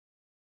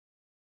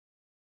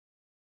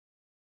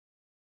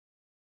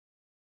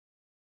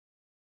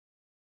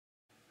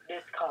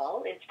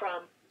call is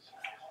from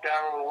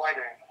Darryl.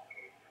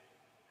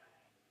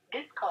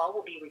 This call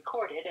will be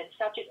recorded and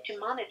subject to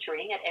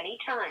monitoring at any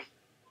time.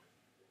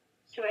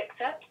 To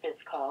accept this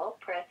call,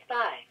 press 5.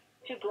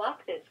 To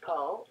block this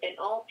call and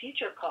all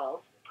future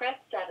calls, press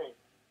 7.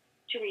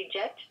 To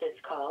reject this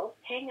call,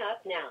 hang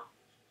up now.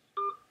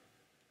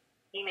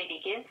 You may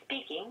begin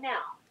speaking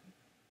now.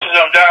 This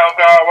is Darryl.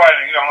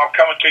 I'm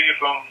coming to you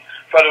from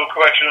Federal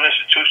Correctional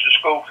Institution,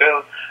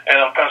 Schofield, and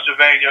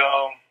Pennsylvania.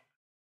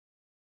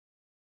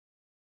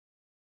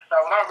 Now,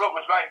 when I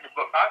was writing the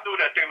book, I knew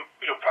that they would,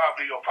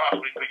 probably or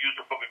possibly could use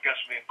the book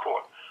against me in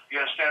court.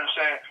 You understand what I'm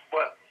saying?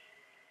 But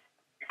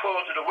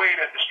because of the way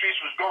that the streets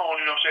was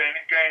going, the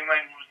gang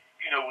language was,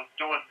 was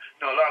doing,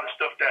 a lot of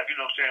stuff that,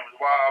 was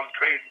wild and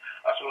crazy.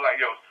 I was like,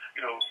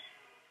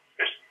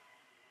 it's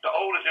the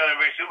older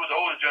generation. It was the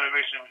older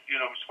generation,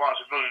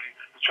 responsibility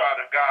to try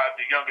to guide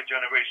the younger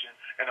generation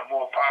in a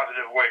more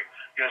positive way.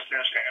 You understand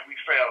what I'm saying? And we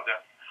failed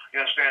them.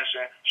 You understand what I'm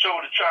saying? So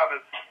to try to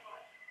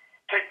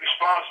take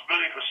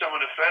responsibility for some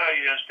of the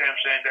failure, you understand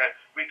what I'm saying, that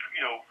we,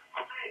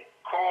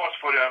 caused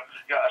for them.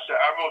 I said,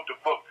 I wrote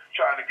the book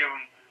trying to give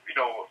them,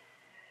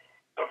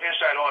 some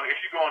insight on it. If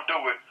you're going to do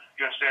it,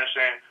 you understand what I'm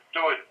saying,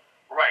 do it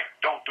right.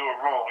 Don't do it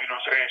wrong. You know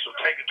what I'm saying? So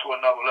take it to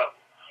another level.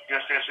 You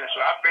understand what I'm saying?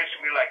 So I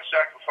basically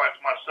sacrificed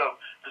myself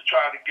to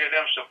try to give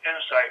them some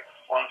insight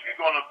on if you're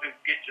going to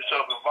get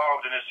yourself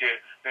involved in this here,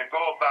 then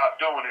go about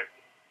doing it,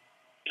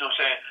 you know what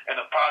I'm saying,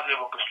 in a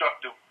positive or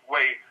constructive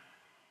way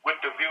with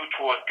the view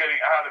towards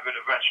getting out of it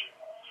eventually.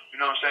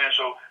 You know what I'm saying?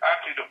 So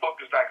actually the book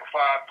is like a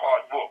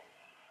 5-part book.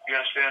 You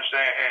understand what I'm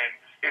saying? And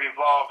it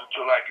evolved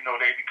into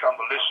they become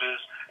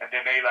militias and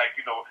then they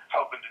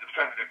helping to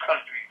defend the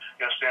country,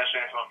 you understand what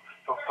I'm saying,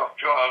 from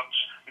drugs,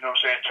 you know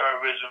what I'm saying,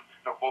 terrorism,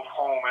 both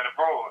home and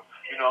abroad.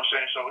 You know what I'm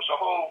saying? So it's a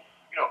whole,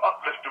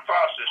 uplifting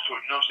process to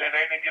it. You know what I'm saying?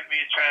 They didn't give me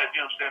a chance,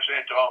 you know what I'm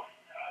saying,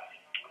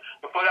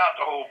 to put out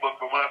the whole book,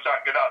 but once I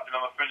get out, then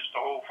I'm going to finish the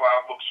whole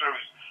 5-book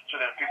series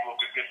so that people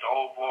could get the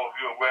overall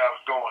view of where I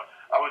was going.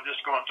 I was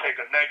just going to take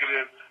a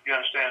negative, you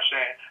understand what I'm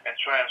saying, and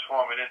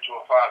transform it into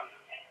a positive,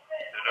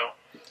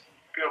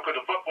 because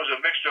the book was a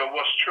mixture of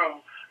what's true,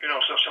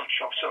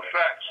 some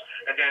facts,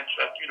 and then,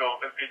 a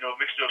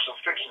mixture of some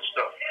fiction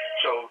stuff.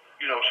 So,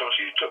 so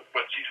she took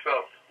what she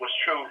felt was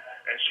true,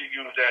 and she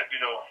used that,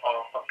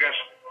 against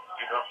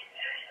me,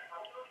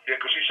 Yeah,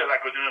 because she said,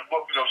 in the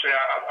book,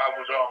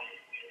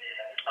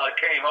 I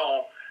came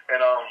home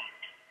and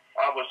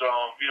I was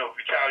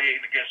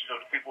retaliating against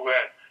the people who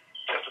had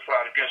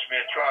testified against me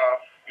at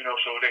trial.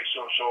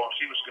 So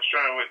she was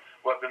concerned with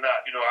whether or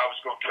not I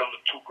was going to kill the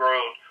 2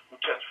 girls who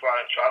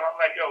testified at trial. I'm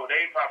like,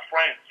 they my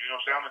friends.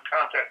 I'm in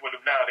contact with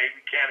them now. They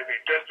recanted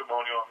their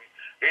testimony on me.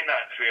 They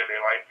not in fear of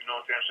their life. You know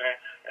what I'm saying?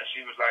 And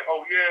she was like,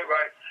 oh yeah,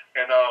 right.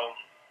 And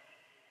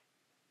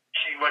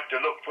she went to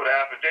look for the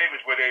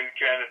affidavits where they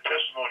recanted the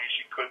testimony.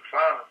 She couldn't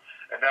find them,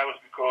 and that was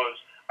because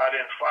I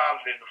didn't file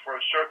it in the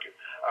First Circuit.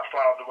 I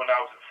filed it when I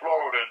was in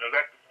Florida in the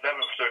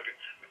 11th Circuit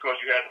because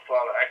you had to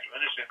file an actual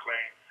innocent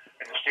claim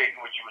in the state in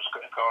which you was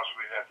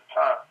incarcerated at the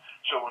time.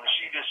 So when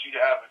she didn't see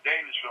the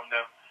affidavits from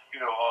them,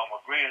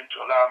 agreeing to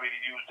allow me to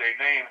use their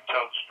name and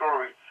tell the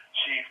story,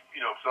 she,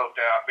 felt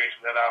that I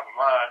basically let out of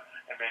line,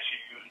 and then she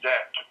used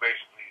that to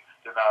basically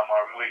deny my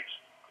release.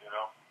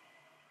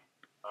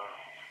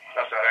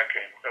 That's how that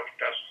came.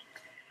 That's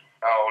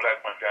how all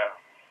that went down.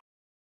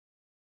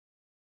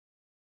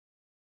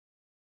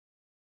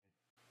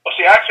 Well,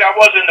 see, actually, I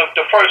wasn't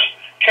the first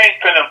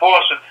kingpin in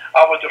Boston.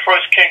 I was the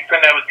first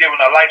kingpin that was given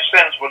a life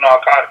sentence for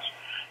narcotics.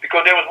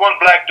 Because there was one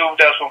black dude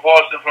that was from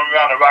Boston, from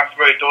around the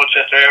Roxbury,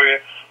 Dorchester area,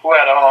 who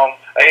had a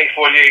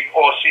 848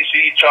 or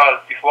CCE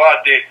charge before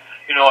I did.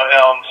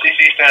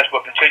 CCE stands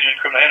for Continuing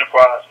Criminal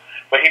Enterprise.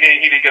 But he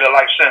didn't get a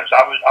life sentence.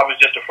 I was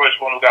just the first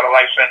one who got a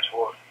life sentence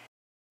for it.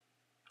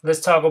 Let's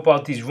talk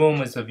about these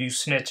rumors of you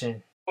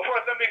snitching. Well,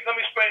 first, let me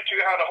explain to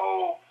you how the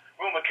whole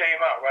rumor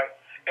came out, right?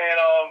 In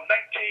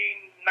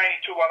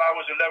 1992, while I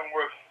was in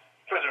Leavenworth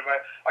prison,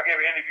 right, I gave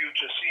an interview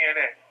to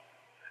CNN.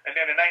 And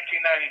then in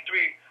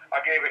 1993, I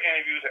gave an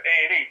interview to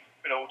A&E,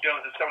 dealing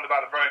with something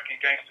about American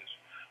gangsters.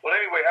 Well,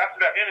 anyway, after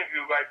that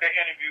interview, right, they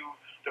interviewed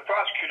the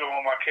prosecutor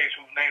on my case,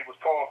 whose name was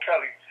Paul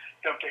Kelly,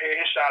 to hear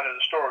his side of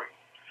the story.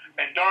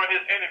 And during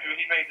his interview,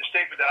 he made the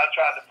statement that I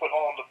tried to put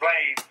all the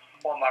blame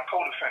on my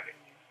co-defendant,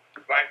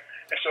 right?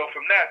 And so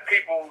from that,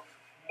 people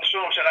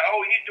assumed, saying,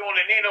 oh, he's doing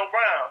the Nino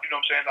Brown,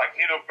 like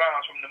Nino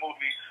Brown's from the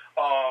movie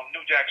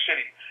New Jack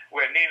City,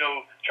 where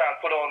Nino tried to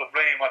put all the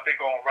blame, I think,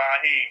 on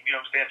Raheem,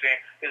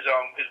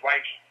 his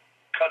wife's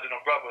cousin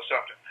or brother or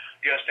something.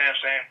 You understand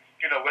what I'm saying?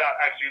 Without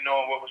actually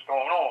knowing what was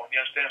going on.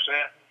 You understand what I'm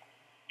saying?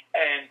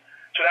 And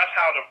so that's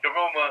how the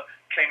rumor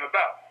came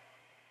about.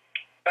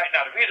 Right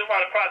now, the reason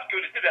why the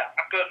prosecutor did that,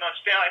 I couldn't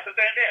understand. I said,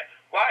 damn,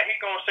 why is he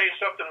going to say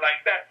something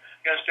like that?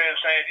 You understand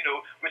what I'm saying?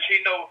 Which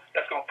he know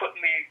that's going to put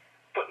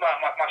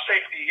my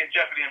safety in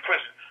jeopardy in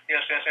prison.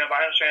 You understand what I'm saying? By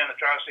him saying,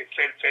 trying to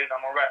say that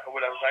I'm a rat or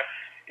whatever, right?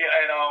 Yeah,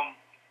 and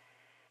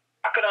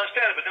I couldn't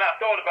understand it, but then I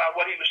thought about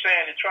what he was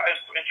saying in trial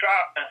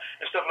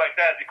and stuff like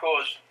that,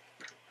 because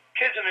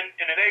kids in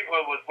the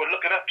neighborhood were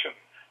looking up to me.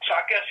 So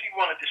I guess he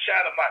wanted to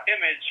shadow my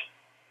image,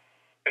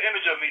 the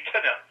image of me to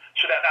them,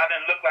 so that I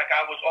didn't look like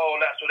I was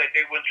all that, so that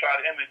they wouldn't try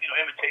to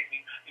imitate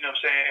me, you know what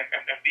I'm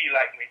saying, and be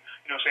like me,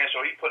 you know what I'm saying. So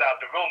he put out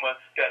the rumor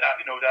that I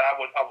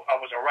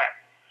was a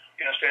rat,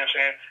 you know what I'm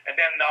saying. And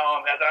then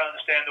as I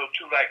understand though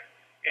too, like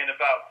in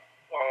about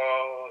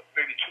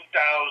maybe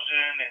 2010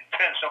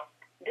 something.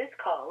 This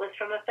call is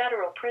from a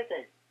federal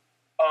prison.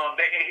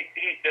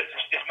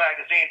 This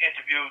magazine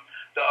interviewed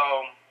the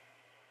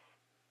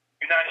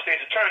United States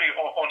Attorney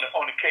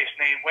on the case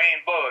named Wayne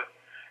Budd,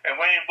 and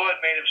Wayne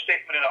Budd made a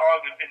statement in an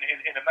argument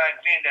in the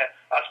magazine that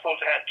I was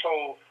supposed to have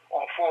told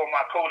on 4 of my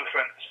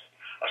co-defendants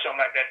or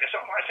something like that. Then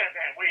somebody said,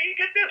 "Man, where did you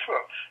get this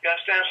from?" You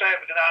understand what I'm saying?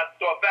 But then I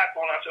thought back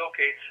on it, I said,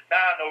 okay, now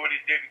I know what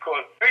he did,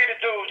 because 3 of the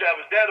dudes that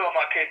was dead on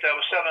my case that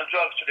was selling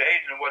drugs to the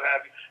agent and what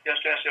have you. You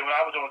understand what I'm saying? When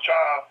I was on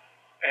trial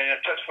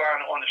and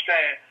testifying on the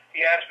stand,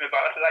 he asked me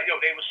about it. I said, like, yo,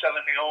 they were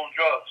selling their own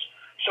drugs.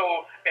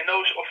 So in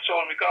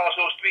regards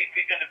to those 3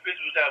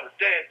 individuals that was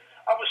dead,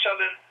 I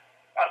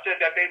said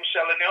that they were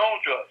selling their own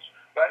drugs,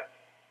 right?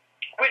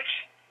 Which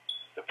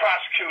the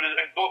prosecutors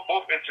in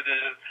both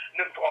incidents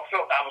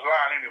felt I was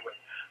lying anyway.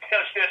 You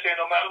understand?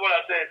 Saying no matter what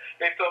I said,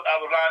 they felt I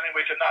was lying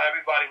anyway. So now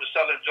everybody was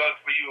selling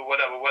drugs for you or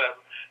whatever.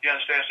 You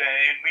understand?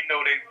 Saying, and we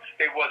know they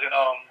wasn't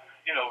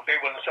they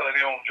wasn't selling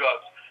their own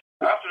drugs.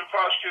 After the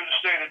prosecutor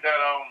stated that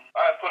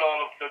I put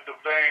all of the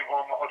blame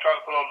on or tried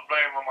to put all the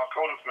blame on my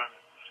co-defendant,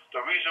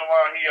 the reason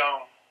why he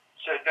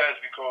said that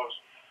is because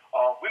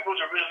we was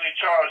originally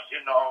charged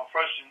in the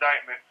first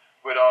indictment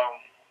with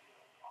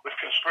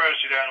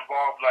conspiracy that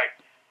involved like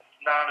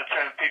 9 or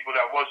 10 people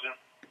that wasn't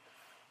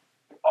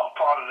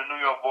part of the New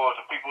York boys,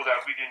 the people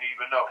that we didn't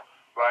even know,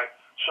 right?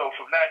 So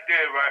from that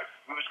day, right,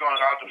 we was going,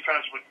 our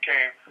defense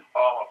became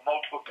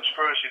multiple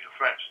conspiracy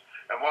defense.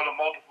 And what a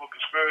multiple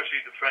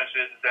conspiracy defense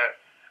is that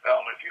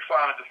if you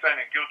find a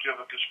defendant guilty of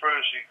a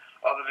conspiracy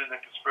other than the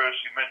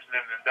conspiracy mentioned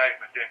in the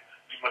indictment, then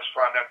you must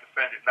find that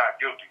defendant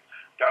not guilty.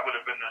 That would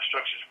have been the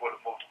instructions for the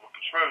multiple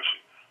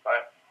conspiracy,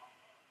 right?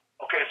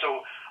 Okay,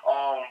 so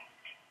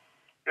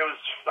there was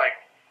like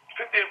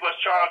 50 of us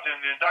charged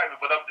in the indictment,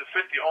 but of the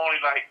 50, only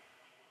like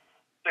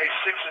say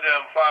 6 of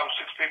them, 5 or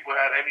 6 people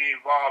had any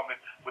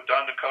involvement with the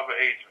undercover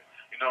agent.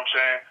 You know what I'm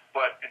saying?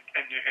 But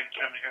in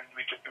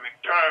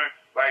return,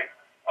 right?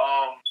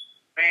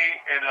 Me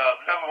and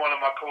another one of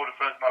my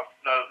co-defendants, like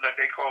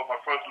they called my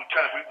first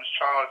lieutenant, we was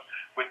charged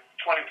with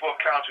 24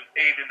 counts of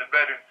aiding and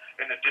abetting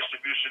in the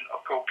distribution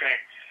of cocaine.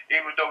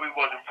 Even though we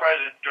wasn't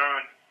present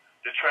during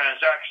the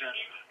transactions,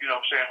 you know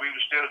what I'm saying, we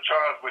were still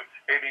charged with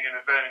aiding and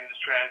abetting in this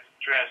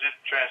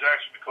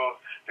transaction, because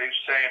they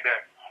were saying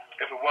that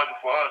if it wasn't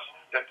for us,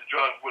 that the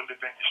drugs wouldn't have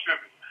been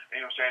distributed.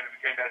 You know what I'm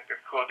saying? And that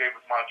because they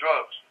was my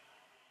drugs.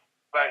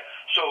 Right?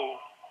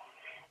 So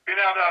being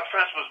out of our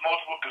offense was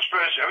multiple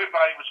conspiracy.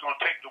 Everybody was going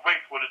to take the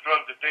weight for the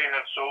drugs that they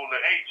had sold the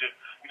agent,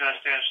 you know what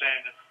I'm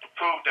saying, to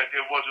prove that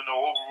there wasn't no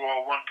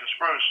overall one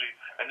conspiracy.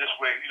 And this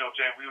way, you know what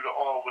I'm saying, we would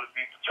all would have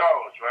beat the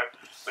charge, right?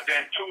 But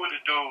then 2 of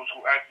the dudes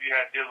who actually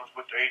had dealings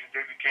with the agent,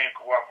 they became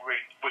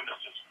cooperating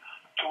witnesses.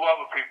 2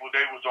 other people,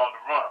 they was on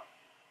the run.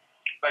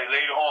 Like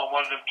later on,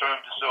 one of them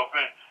turned himself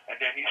in, and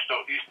then he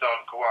started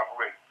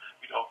cooperating,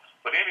 you know.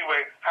 But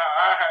anyway, how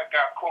I had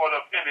got caught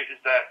up in it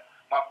is that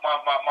my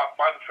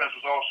defense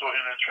was also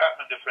an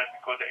entrapment defense,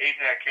 because the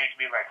agent had came to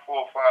me like 4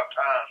 or 5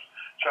 times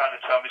trying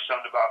to tell me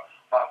something about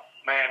my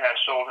man had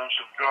sold him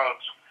some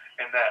drugs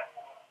and that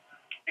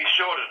he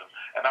shorted him.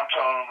 And I'm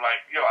telling him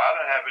like, yo, I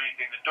don't have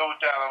anything to do with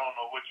that. I don't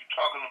know what you're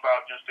talking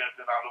about. Just then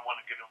I don't want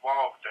to get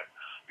involved with that.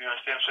 You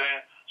understand what I'm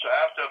saying? So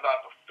after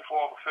about the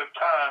 4th or 5th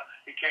time,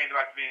 he came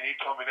back to me and he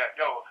told me that,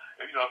 yo,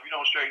 if you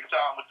don't straighten this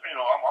out, I'm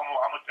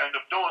gonna end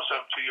up doing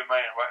something to your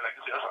man, right? Like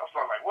I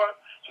felt like,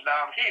 what? So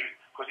now I'm heated,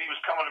 because he was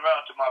coming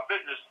around to my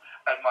business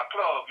at my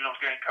club, you know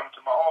what I'm saying, coming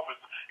to my office,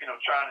 you know,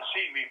 trying to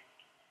see me,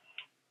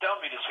 tell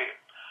me this here.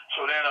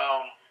 So then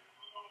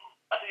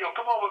I said, yo,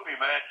 come on with me,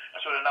 man.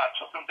 And so then I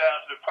took him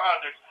down to the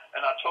project,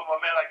 and I told my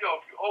man, like, yo,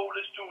 if you owe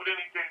this dude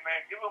anything,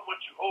 man, give him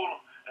what you owe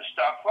him and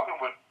stop fucking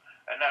with him.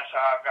 And that's how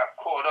I got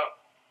caught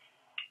up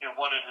in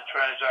one of the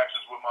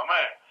transactions with my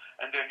man.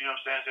 And then, you know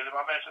what I'm saying,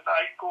 my man said, nah,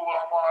 he cool,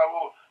 I'm all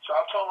right. So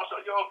I told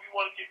myself, yo, if you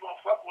want to keep on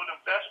fucking with him,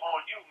 that's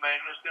on you, man.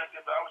 You understand?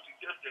 But I would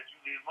suggest that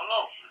you leave him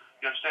alone.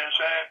 You understand what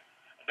I'm saying?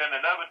 And then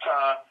another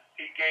time,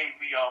 he gave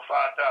me $5,000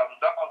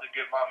 to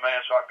get my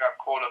man, so I got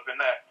caught up in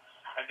that.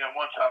 And then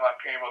one time I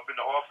came up in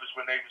the office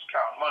when they was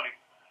counting money,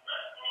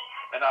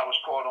 and I was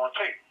caught on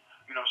tape.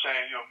 You know what I'm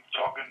saying? You know,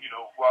 talking, you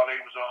know, while they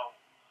was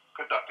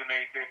conducting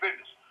their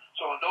business.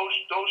 So those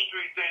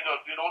 3 things,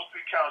 those 3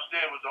 counts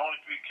there was the only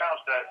 3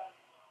 counts that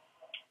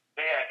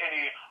they had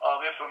any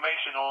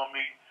information on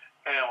me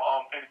in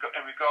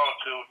regard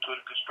to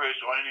the conspiracy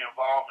or any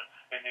involvement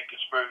in the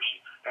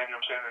conspiracy. And you know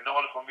what I'm saying? In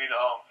order for me to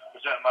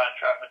present my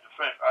entrapment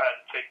defense, I had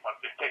to take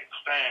the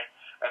stand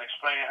and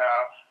explain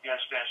how, you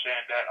understand,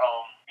 saying that I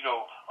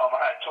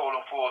had told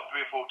him 3 or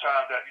 4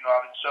 times that, you know, I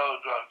didn't sell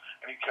drugs,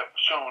 and he kept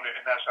pursuing it,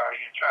 and that's how he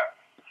entrapped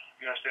me.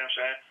 You understand what I'm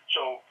saying?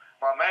 So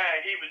my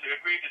man, he was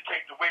agreed to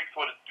take the weight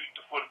for the 3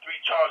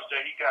 charges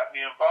that he got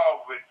me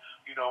involved with,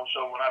 you know.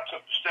 So when I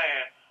took the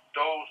stand,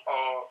 those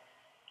are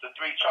the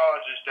 3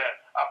 charges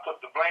that I put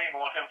the blame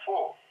on him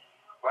for,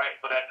 right?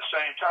 But at the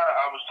same time,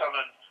 I was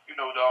telling,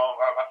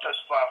 I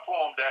testified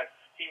for him that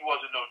he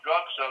wasn't no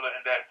drug seller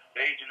and that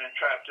the agent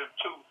entrapped him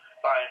too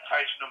by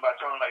enticing him by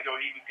telling him, like, yo,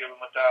 he would give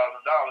him $1,000, to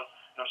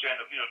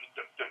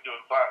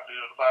buy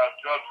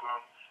drugs from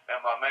him, and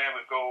my man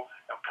would go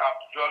and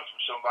cop the drugs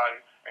from somebody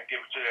and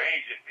give it to the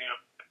agent,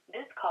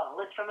 This call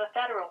is from a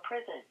federal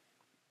prison.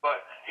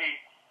 But he,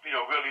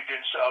 really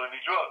didn't sell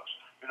any drugs,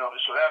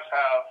 so that's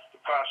how the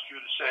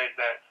prosecutor said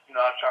that,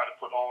 I tried to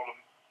put all the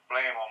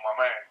blame on my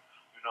man,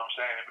 and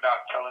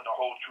without telling the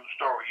whole true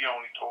story. He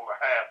only told a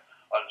half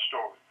of the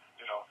story,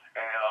 and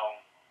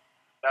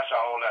that's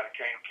how all that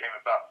came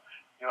about.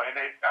 I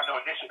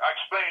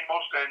explained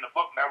most of that in the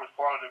book, and that was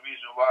part of the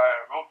reason why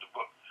I wrote the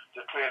book,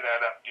 to clear that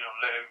up,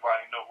 let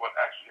everybody know what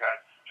actually had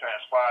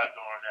transpired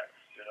during that,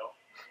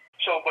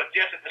 So, but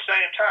just at the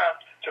same time,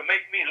 to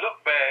make me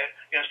look bad,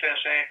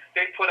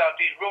 they put out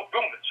these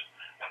rumors,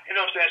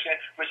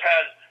 which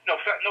has no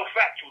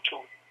factual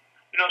to it.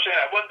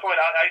 At one point,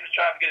 I even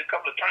tried to get a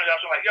couple of attorneys. I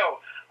was like, yo,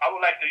 I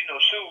would like to,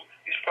 sue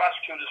these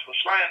prosecutors for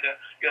slander,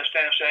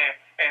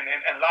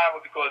 and libel,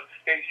 because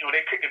they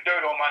kicking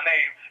dirt on my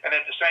name, and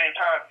at the same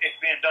time, it's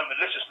being done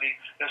maliciously,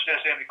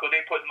 because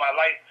they put my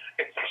life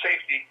and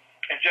safety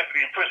in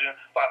jeopardy in prison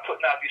by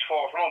putting out these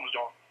false rumors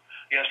on.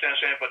 You understand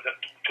what I'm saying? But the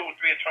 2 or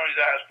 3 attorneys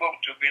I have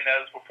spoken to, being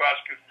eligible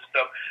prosecutors and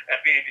stuff,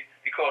 and being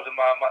because of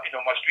my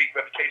street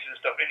reputation and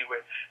stuff anyway,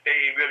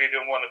 they really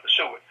didn't want to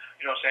pursue it.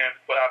 You know what I'm saying?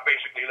 But I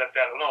basically left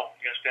that alone.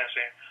 You understand what I'm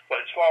saying?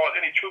 But as far as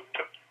any truth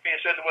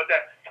being said about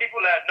that, people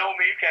that know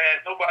me, you can't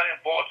ask nobody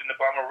in Boston if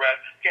I'm a rap.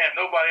 You can't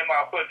have nobody in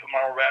my hood if I'm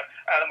a rap.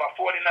 Out of my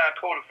 49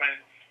 code friends,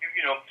 you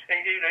ain't gonna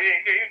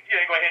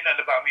hear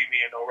nothing about me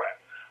being no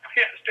rap.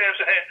 You understand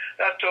what I'm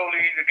saying? That's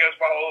totally against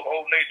my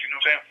whole nature. You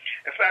know what I'm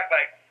saying? In fact,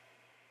 like,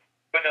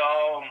 when the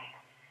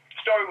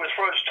story was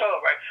first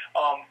told, right,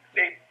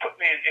 they put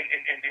me in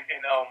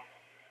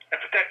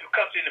protective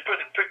custody in the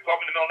prison, picked up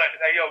in the middle of the night,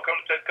 and hey, yo, come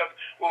to protective custody.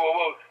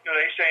 Whoa.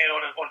 They saying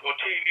on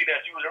TV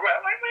that you was a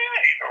rat. I'm like, man,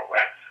 I ain't no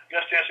rat. You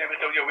understand?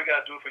 So, yo, we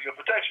got to do it for your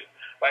protection,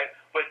 right?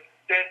 But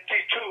then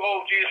these 2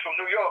 OGs from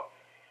New York,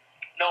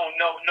 known,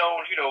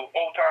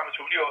 old timers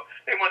from New York,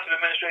 they went to the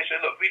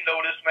administration and said, look, we know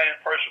this man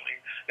personally,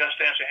 you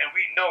understand? And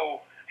we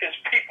know his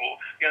people,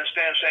 you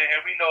understand what I'm saying?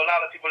 And we know a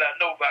lot of people that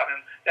know about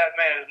him. That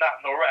man is not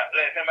no rat.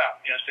 Let him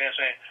out, you understand what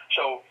I'm saying?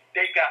 So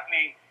they got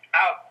me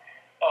out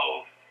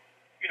of,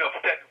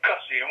 protective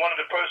custody. And one of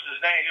the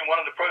persons'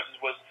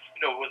 was,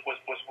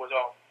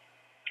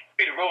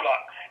 Peter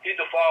Rolock. He's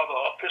the father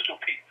of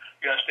Pistol Pete.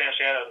 You understand what I'm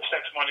saying? The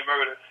sex, money,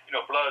 murder,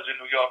 Bloods in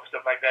New York and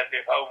stuff like that.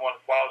 The other one,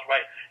 Wiles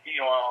Wright, he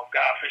on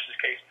Guy Fisher's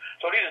case.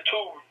 So these are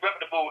 2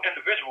 reputable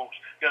individuals,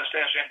 you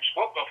understand what I'm saying, who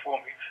spoke up for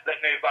me,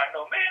 letting everybody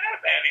know, man,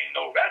 that man ain't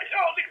no rat.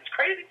 Y'all think it's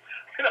crazy?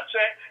 You know what I'm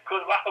saying?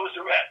 Because if I was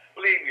a rat,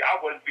 believe me, I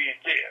wouldn't be in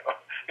jail.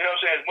 You know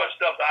what I'm saying? Much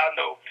stuff that I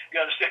know. You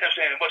understand what I'm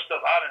saying? Much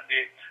stuff I done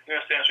did. You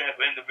understand what I'm saying?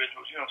 For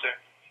individuals. You know what I'm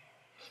saying?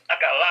 I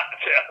got a lot to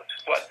tell,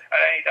 but I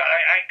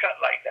ain't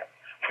cut like that.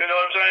 You know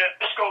what I'm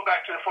saying? Let's go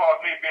back to the far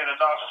as me being a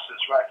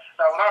narcissist, right?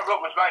 Now, when I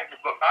was writing the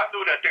book, I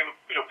knew that they would,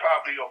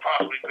 probably or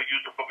possibly could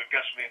use the book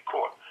against me in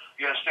court.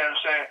 You understand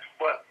what I'm saying?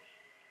 But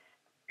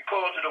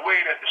because of the way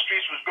that the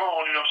streets was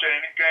going, you know what I'm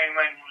saying, the gang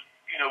man was,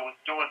 was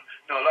doing,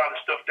 a lot of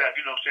stuff that,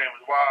 you know what I'm saying,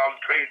 was wild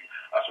and crazy.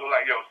 I was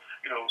like, yo,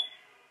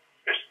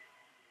 it's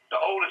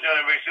the older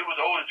generation, it was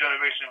the older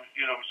generation,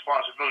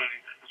 responsibility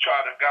to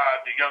try to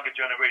guide the younger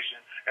generation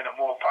in a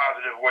more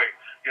positive way.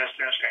 You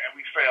understand what I'm saying? And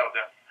we failed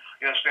them.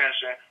 You understand what I'm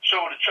saying? So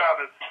to try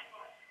to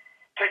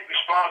take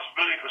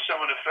responsibility for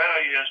some of the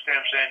failure, you understand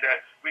what I'm saying,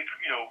 that we,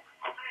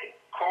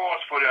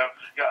 caused for them.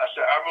 Yeah,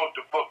 I wrote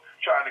the book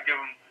trying to give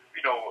them,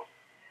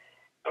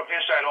 some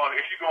insight on it.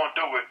 If you're going to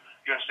do it,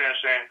 you understand what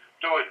I'm saying,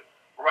 do it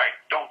right.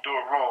 Don't do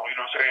it wrong. You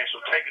know what I'm saying? So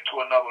take it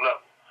to another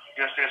level.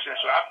 You understand what I'm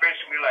saying? So I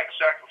basically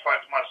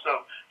sacrificed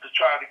myself to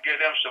try to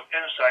give them some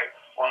insight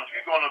on if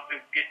you're going to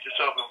get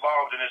yourself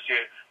involved in this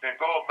here, then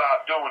go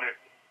about doing it,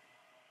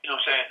 you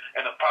know what I'm saying,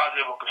 in a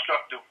positive or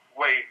constructive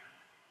way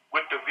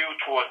with the view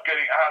towards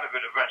getting out of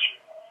it eventually.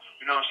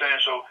 You know what I'm saying?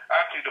 So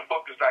actually the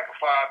book is like a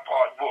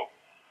 5-part book.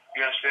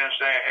 You understand what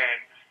I'm saying? And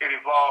it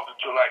evolved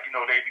into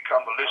they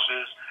become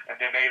militias and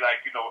then they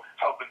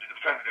helping to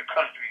defend the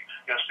country,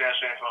 you understand what I'm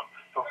saying,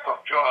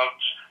 from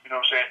drugs, you know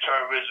what I'm saying,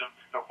 terrorism,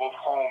 both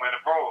home and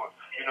abroad.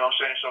 You know what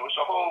I'm saying? So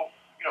it's a whole,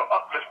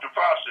 uplifting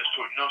process to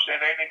it. You know what I'm saying?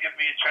 They didn't give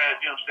me a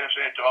chance, you know what I'm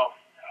saying,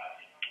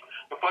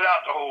 to put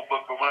out the whole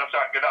book, but once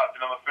I get out,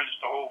 then I'm going to finish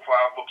the whole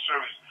 5-book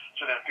series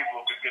so that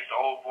people could get the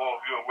overall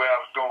view of where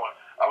I was going.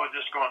 I was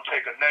just going to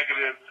take a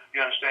negative,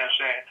 you understand what I'm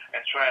saying,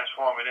 and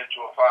transform it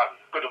into a positive.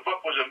 But the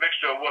book was a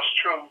mixture of what's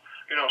true,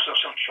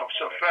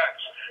 some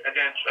facts, and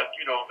then,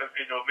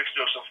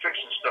 mixture of some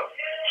fiction stuff.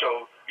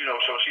 So,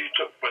 so she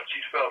took what she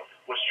felt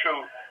was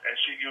true, and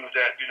she used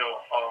that,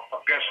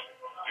 against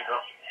me,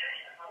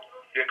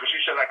 Yeah, because she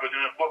said,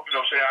 in the book,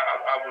 I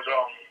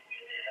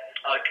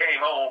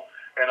came home,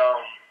 and,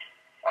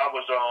 I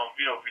was,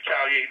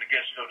 retaliating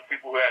against, the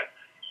people who had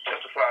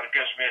testified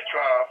against me at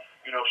trial,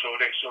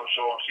 So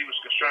she was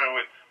concerned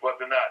with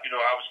whether or not,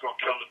 I was going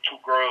to kill the two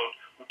girls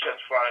who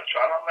testified in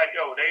trial. I'm like,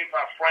 yo, they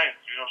my friends,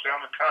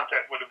 I'm in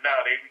contact with them now.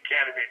 They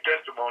recanted their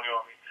testimony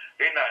on me.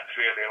 They not in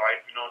fear of their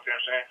life, you know what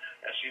I'm saying?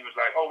 And she was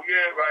like, oh,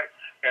 yeah, right.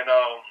 And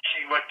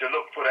she went to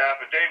look for the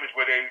affidavits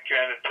where they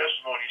recanted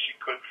testimony. She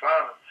couldn't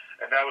find them.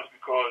 And that was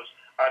because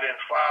I didn't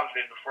file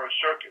it in the First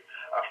Circuit.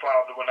 I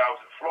filed it when I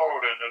was in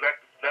Florida in the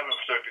 11th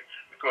Circuit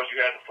because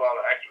you had to file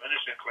an actual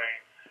innocent claim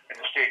in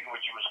the state in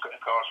which you was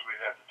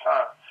incarcerated at the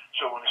time.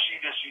 So when she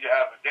didn't see the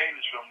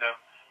affidavits from them,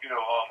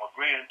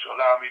 agreeing to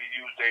allow me to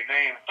use their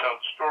name and tell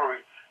the story,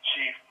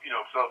 she,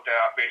 felt that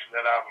I basically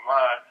let out of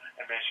line,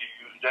 and then she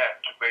used that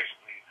to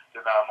basically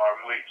deny my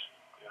release,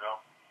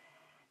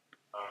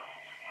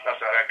 That's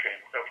how that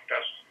came.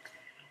 That's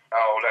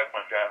how all that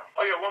went down.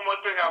 Oh, yeah, one more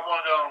thing I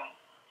want to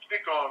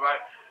speak on, right,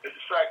 is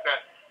the fact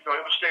that, it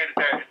was stated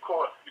that in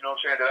court,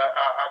 that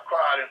I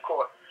cried in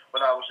court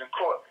when I was in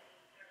court.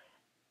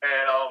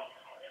 And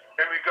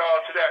in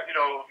regard to that,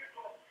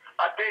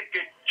 I did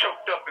get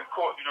choked up in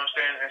court, and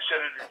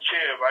sat in the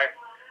chair, right?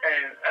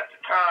 And at the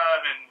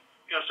time, and,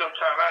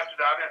 sometime after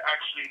that, I didn't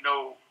actually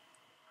know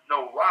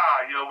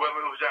why,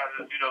 whether it was out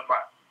of,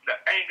 the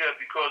anger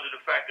because of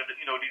the fact that, the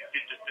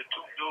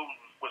two dudes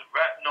was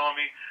ratting on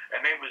me,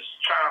 and they was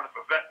trying to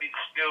prevent me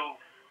still,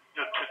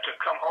 to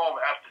come home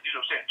after,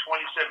 27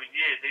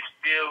 years. They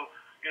still,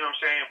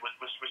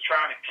 was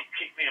trying to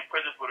keep me in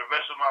prison for the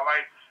rest of my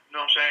life, and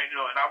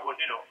I would,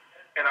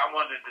 and I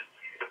wanted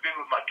to be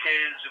with my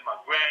kids and my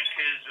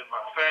grandkids and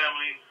my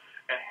family,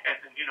 and and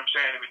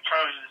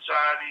return to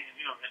society,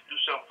 and, and do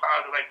something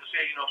positive, like to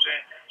say,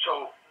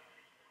 So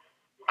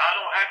I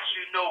don't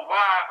actually know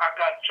why I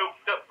got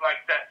choked up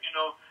like that,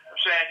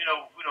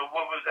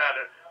 what was that,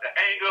 the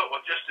anger or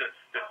just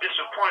the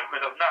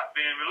disappointment of not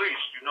being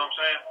released,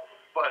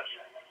 But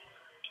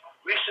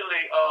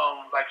recently,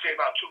 like say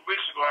about 2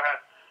 weeks ago, I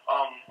had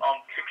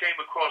came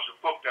across a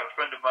book that a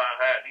friend of mine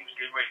had. He was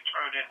getting ready to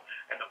turn in,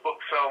 and the book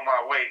fell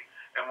my way.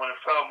 And when it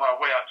fell my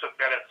way, I took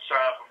that as a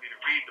sign for me to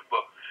read the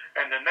book.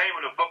 And the name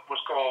of the book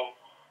was called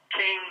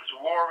Kings,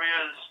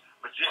 Warriors,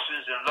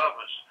 Magicians, and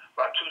Lovers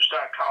by 2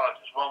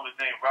 psychologists. One was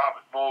named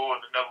Robert Moore,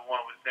 and another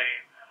one was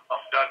named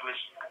Douglas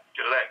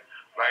Gillette,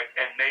 right?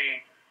 And they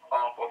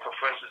were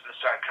professors in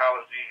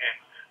psychology and,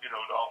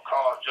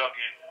 Carl Jung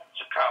in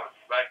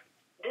psychology, right?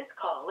 This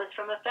call is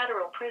from a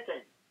federal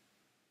prison.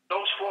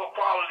 Those 4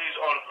 qualities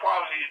are the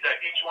qualities that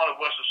each one of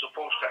us is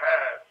supposed to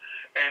have.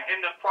 And in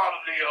the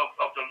quality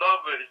of the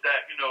lover is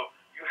that, you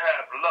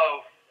have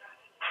love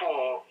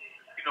for,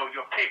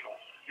 your people,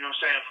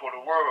 for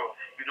the world,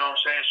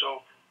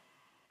 So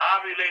I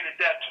related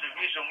that to the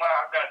reason why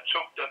I got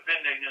choked up in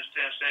there,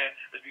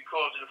 is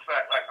because of the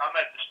fact, like, I'm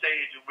at the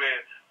stage where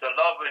the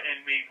lover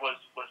in me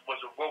was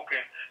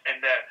awoken,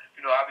 and that,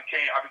 I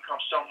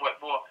become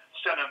somewhat more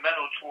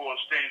sentimental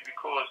towards things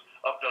because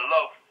of the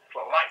love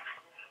for life.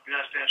 You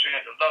understand what I'm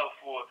saying? The love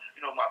for,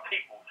 my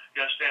people.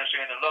 You understand what I'm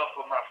saying? The love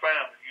for my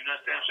family. You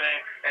understand what I'm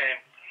saying? And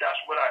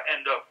that's what I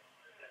end up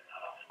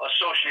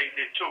associating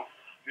it to.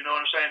 You know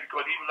what I'm saying?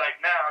 Because even like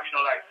now,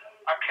 like,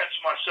 I catch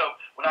myself,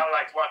 when I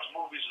watch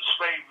movies of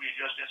slavery,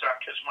 you understand, so I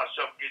catch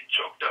myself getting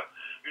choked up.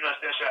 You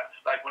understand, so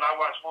like when I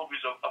watch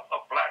movies of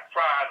Black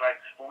Pride, like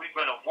when we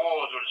win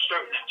awards or the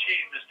certain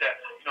achievements that,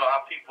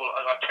 our people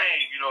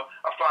attain,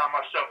 I find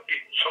myself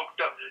getting choked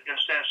up, you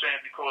understand what I'm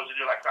saying, because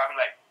I'm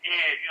like,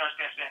 yeah, you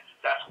understand what I'm saying,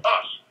 that's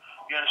us.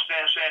 You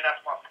understand what I'm saying,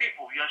 that's my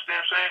people, you understand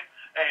what I'm saying?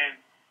 And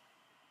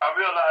I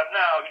realize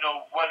now,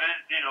 what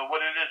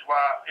it is,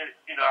 why,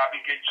 I be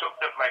getting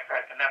choked up like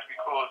that, and that's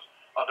because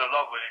of the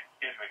love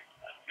in me,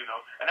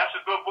 And that's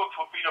a good book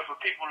for people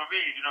to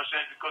read,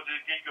 because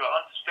it gives you an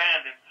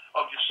understanding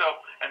of yourself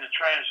and the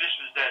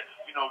transitions that,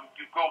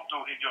 you go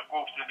through in your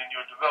growth and in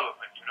your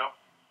development,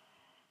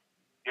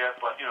 Yeah,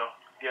 but,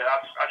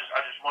 I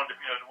just wanted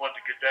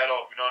to get that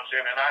off, what I'm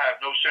saying? And I have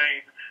no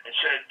shame and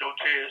shed no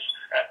tears,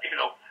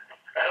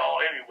 at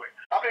all anyway.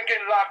 I've been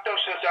getting locked up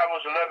since I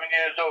was 11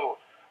 years old.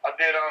 I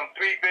did 3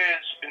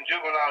 bids in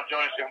juvenile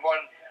joints and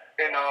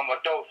 1 in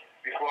adult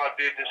before I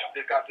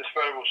got this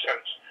federal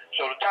sentence.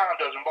 So the time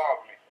doesn't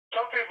bother me.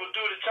 Some people do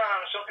the time,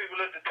 and some people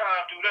let the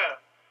time do them.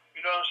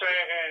 You know what I'm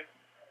saying? And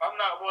I'm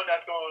not one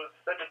that's going to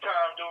let the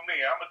time do me.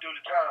 I'm going to do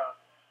the time.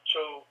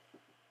 So,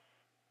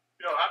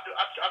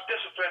 I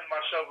disciplined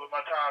myself with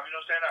my time. You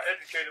know what I'm saying? I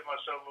educated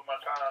myself with my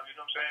time. You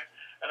know what I'm saying?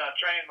 And I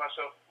trained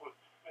myself with,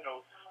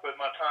 with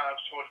my time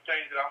for the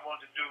things that I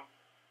wanted to do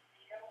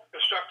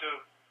constructive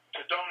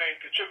to donate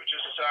and contribute to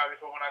society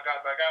for when I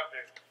got back out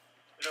there.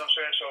 You know what I'm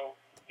saying? So,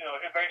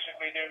 it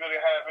basically didn't really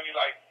have any,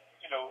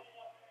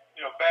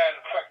 bad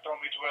effect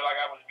on me to where,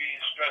 I was being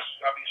stressed,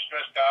 I'd be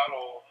stressed out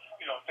or,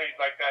 things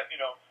like that.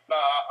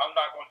 Nah, I'm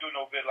not going to do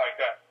no bit like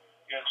that.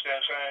 You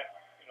understand what I'm saying?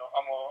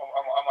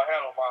 I'm a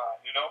handle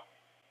mine,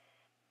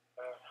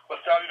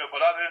 But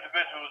other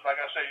individuals, like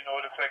I say, it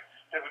affects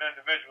different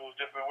individuals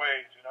different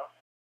ways,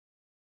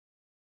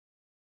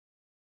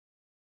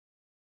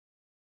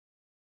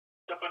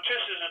 The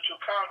petitions to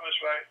Congress,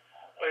 right,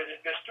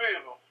 there's 3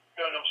 of them,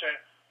 you know what I'm saying?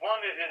 One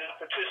is a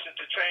petition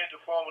to change the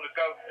form of the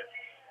government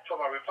from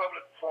a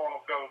republic form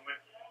of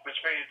government, which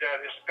means that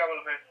it's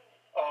government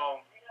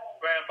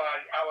ran by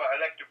our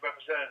elected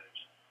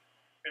representatives.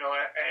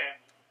 And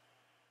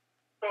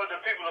so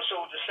the people are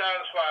so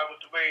dissatisfied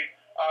with the way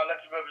our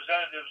elected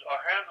representatives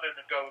are handling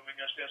the government,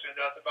 you understand, saying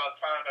that's about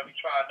time that we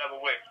try another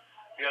way.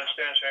 You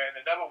understand,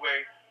 saying another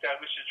way that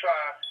we should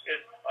try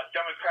is a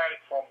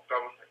democratic form of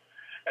government.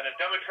 And a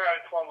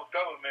democratic form of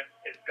government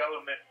is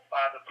government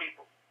by the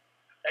people,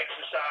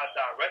 exercised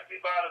directly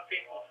by the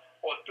people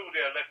or through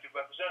their elected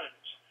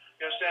representatives.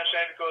 You understand,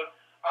 saying, because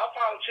our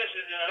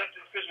politicians and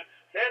elected officials,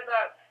 they're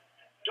not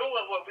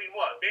doing what we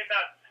want. They're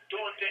not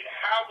doing things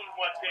how we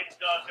want things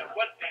done and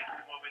what things we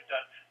want it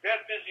done.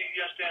 They're busy,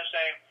 you understand,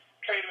 saying,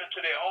 catering to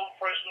their own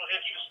personal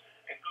interests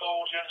and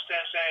goals, you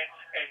understand, saying,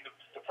 and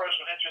the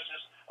personal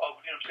interests of,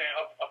 you know what I'm saying,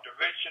 of the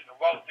rich and the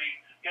wealthy,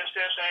 you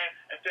understand, saying,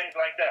 and things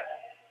like that.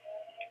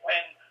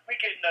 And we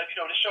getting,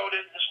 the short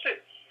end of the stick.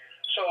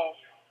 So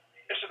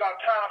it's about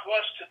time for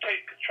us to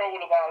take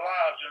control of our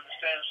lives, you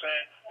understand,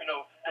 saying,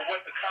 for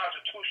what the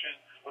Constitution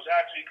was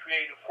actually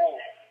created for,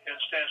 you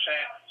understand,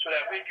 saying, so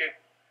that we can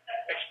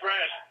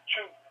experience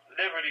true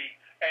liberty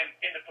and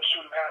in the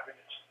pursuit of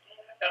happiness.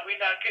 And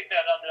we're not getting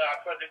that under our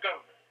present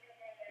government.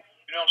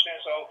 You know what I'm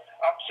saying? So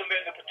I'm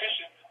submitting a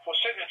petition for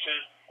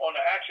signatures on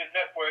the Action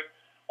Network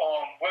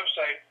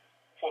website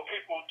for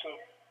people to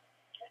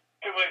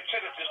accumulate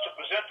signatures to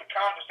present to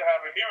Congress to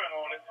have a hearing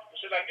on it. And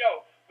say, like,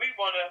 yo, we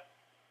want to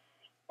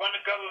run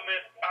the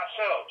government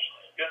ourselves.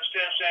 You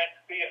understand? Saying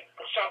be a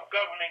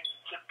self-governing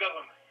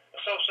government, a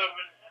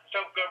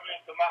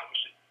self-governing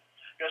democracy.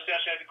 You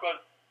understand? Saying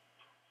because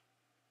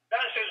the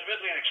United States is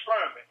really an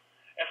experiment.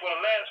 And for the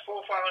last 400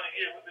 or 500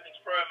 years, we've been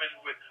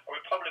experimenting with a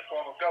republic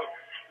form of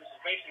government. This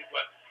is basically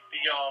what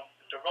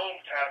the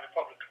Romans had,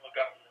 republic of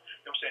government.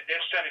 You know what I'm saying?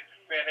 Their Senate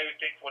ran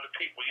everything for the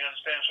people. You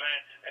understand what I'm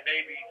saying? And they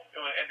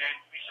and then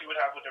we see what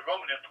happened with the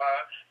Roman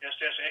Empire. You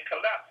understand what I'm saying? It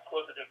collapsed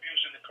because of the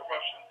abuse and the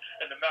corruption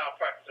and the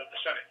malpractice of the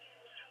Senate.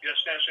 You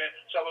understand what I'm saying?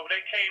 So when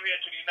they came here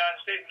to the United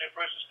States when they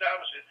first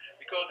established it,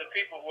 because the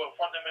people were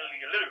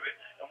fundamentally illiterate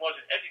and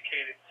wasn't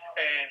educated,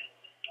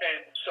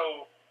 and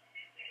so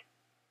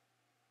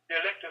the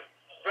elected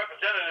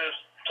representatives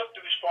took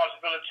the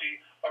responsibility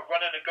of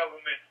running the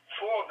government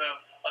for them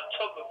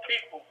until the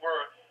people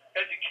were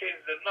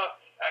educated enough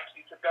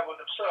actually to govern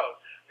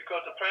themselves. Because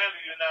the plan of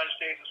the United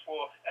States is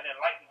for an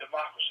enlightened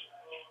democracy.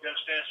 You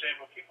understand, saying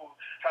where people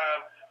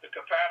have the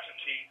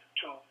capacity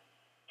to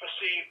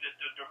perceive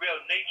the real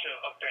nature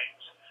of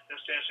things. You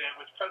understand, saying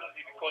which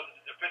presently because of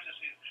the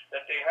deficiencies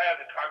that they have,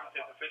 the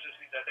cognitive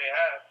deficiencies that they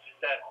have,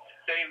 that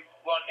they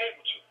weren't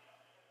able to.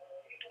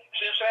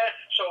 See what I'm saying?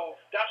 So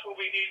that's what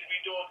we need to be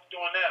doing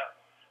now.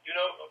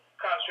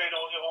 Concentrate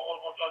on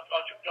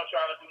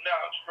trying to do now,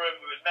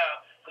 experiment with now,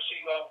 to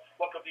see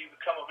what could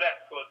become of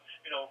that. Because,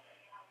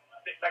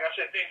 like I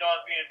said, things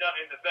aren't being done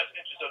in the best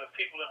interest of the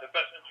people and the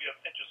best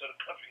interest of the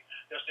country.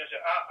 You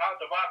understand? Our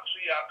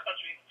democracy, our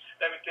country,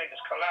 everything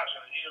is collapsing.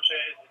 You know what I'm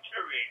saying? It's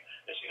deteriorating.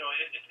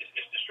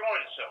 It's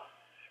destroying itself.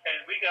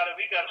 And we gotta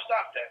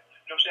stop that.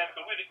 You know what I'm saying?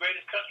 Because we're the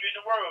greatest country in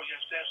the world. You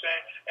understand what I'm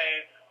saying? And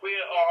we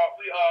are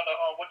the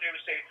what they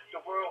would say,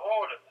 the world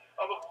order.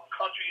 Other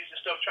countries and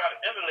stuff try to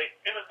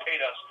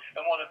imitate us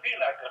and want to be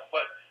like us.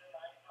 But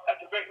at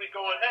the rate we're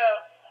going now,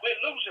 we're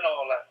losing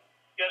all that.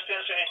 You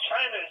understand what I'm saying?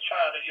 China is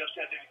trying to, you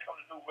understand, to become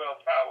the new world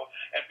power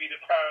and be the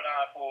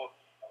paradigm for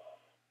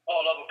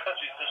all other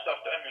countries and stuff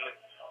to emulate.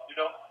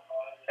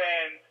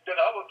 And then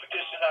the other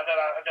petition that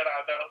I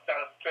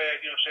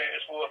prepared, you know what I'm saying,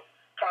 is for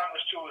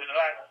Congress to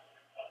enact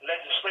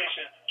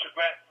legislation to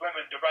grant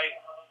women the right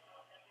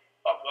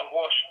of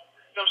abortion.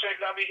 You know what I'm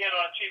saying? I be hearing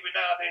on the TV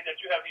nowadays that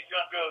you have these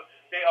young girls,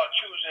 they are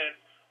choosing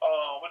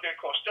what they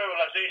call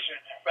sterilization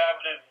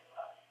rather than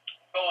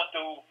going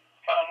through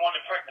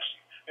unwanted pregnancy.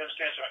 You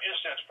understand? So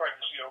incest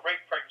pregnancy or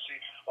rape pregnancy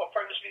or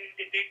pregnancy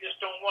they just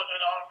don't want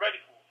and aren't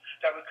ready for.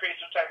 That would create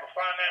some type of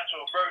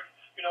financial burden,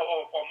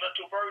 or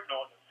mental burden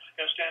on them.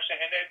 You understand?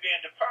 And they're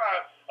being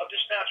deprived of this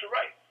natural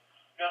right.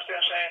 You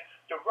understand?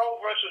 The Roe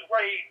versus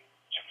Wade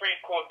Supreme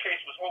Court case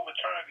was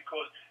overturned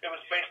because it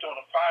was based on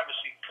the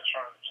privacy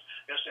concerns.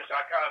 You understand?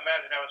 I can't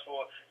imagine that was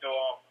for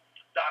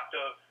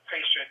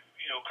doctor-patient,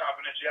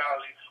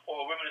 confidentiality,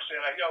 or women to say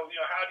like, how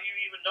do you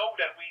even know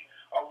that we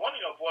are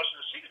wanting abortion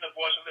or seeking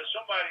abortion unless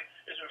somebody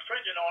is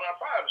infringing on our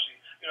privacy?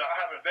 I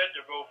haven't read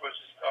the Roe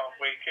versus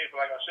Wade case,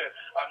 but like I said,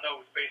 I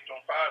know it's based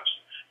on privacy.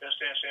 You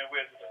understand?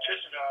 Where the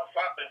petition that I'm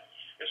filing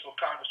is for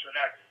Congress to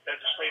enact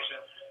legislation,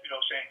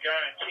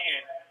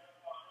 guaranteeing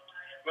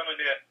women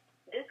their.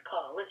 This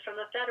call is from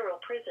a federal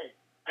prison.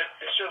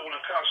 The civil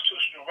and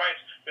constitutional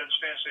rights, you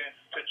understand, saying,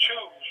 to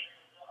choose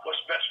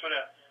what's best for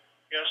them.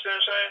 You understand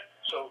what I'm saying?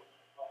 So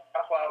I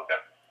filed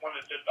that one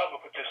of the other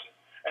petitions.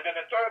 And then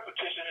the third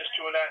petition is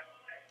to enact,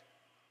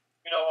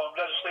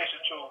 legislation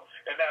to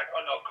enact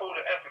a code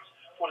of ethics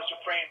for the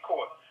Supreme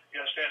Court. You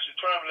understand? So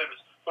term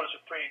limits for the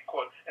Supreme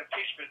Court,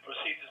 impeachment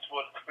procedures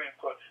for the Supreme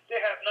Court. They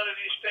have none of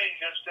these things,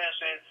 you understand,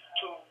 saying,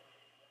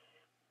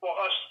 for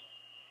us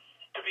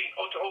to be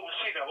to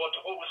oversee them,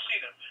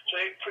 so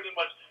they pretty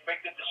much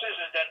make the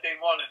decisions that they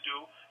want to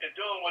do and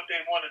doing what they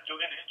want to do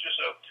in the interest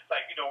of,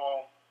 like, the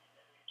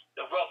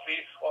wealthy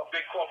or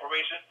big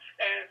corporations,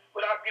 and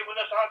without giving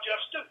us our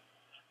just due.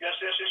 You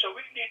understand? So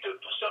we need to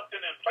put something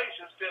in place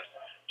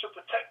to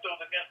protect those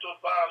against those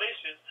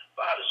violations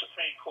by the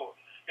Supreme Court.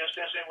 You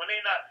understand? When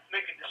they're not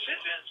making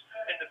decisions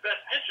in the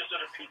best interest of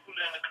the people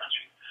in the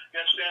country.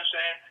 You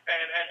understand?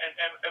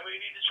 And we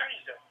need to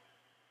change that.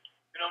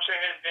 You know what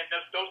I'm saying? And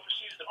those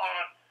procedures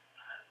aren't,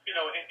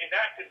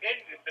 enacted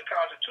in the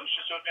Constitution.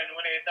 So, and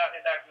when they're not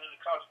enacted in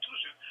the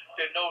Constitution,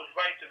 then those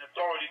rights and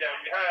authority that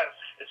we have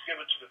is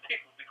given to the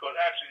people, because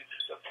actually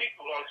the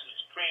people are the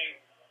supreme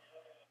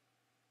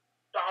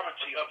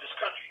sovereignty of this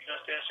country. You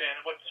understand saying?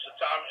 What the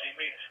sovereignty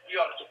means? We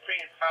are the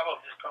supreme power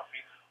of this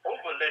country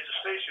over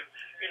legislation,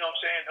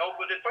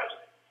 over the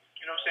president.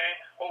 You know what I'm saying?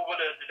 Over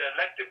the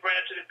elected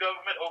branch of the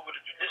government, over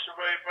the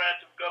judiciary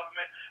branch of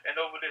government, and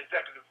over the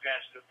executive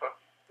branch of the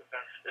government.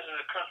 This is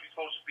a country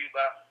supposed to be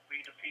by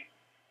we the people.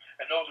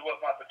 And those are what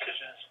my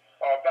petitions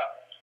are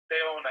about.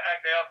 They're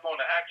up on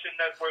the Action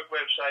Network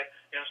website,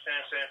 you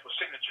understand saying, for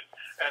signature.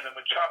 And if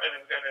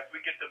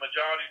we get the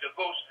majority of the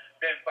votes,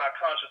 then by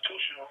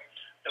constitutional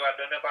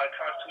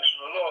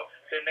law,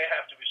 then they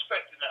have to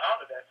respect and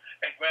honor that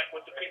and grant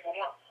what the people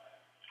want.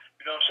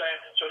 You know what I'm saying?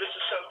 So this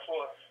is something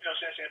for,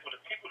 for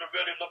the people to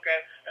really look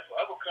at, and for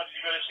other countries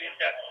to really see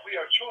that we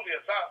are truly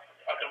about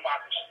a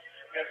democracy.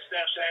 You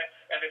understand what I'm saying?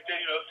 And if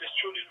this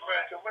truly the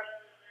American way,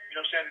 you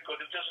know what I'm saying? Because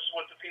if this is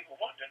what the people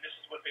want, then this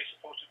is what they're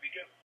supposed to be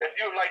given. If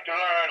you'd like to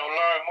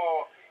learn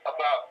more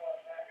about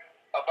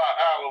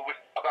OUR,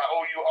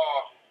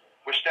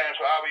 which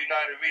stands for Our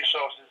United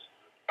Resources,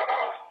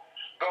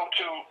 go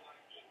to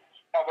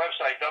our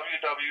website,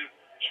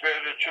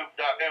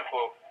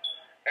 www.spiritoftruth.info,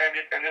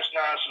 and its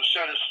nine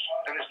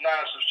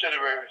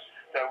subsidiaries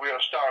that we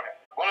are starting.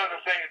 One of the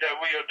things that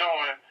we are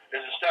doing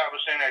is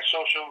establishing a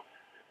social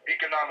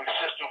economic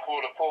system for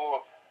the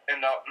poor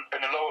and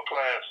the lower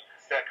class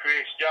that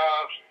creates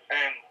jobs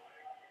and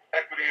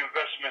equity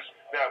investments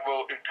that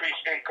will increase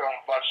income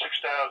by $6,000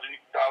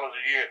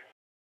 a year.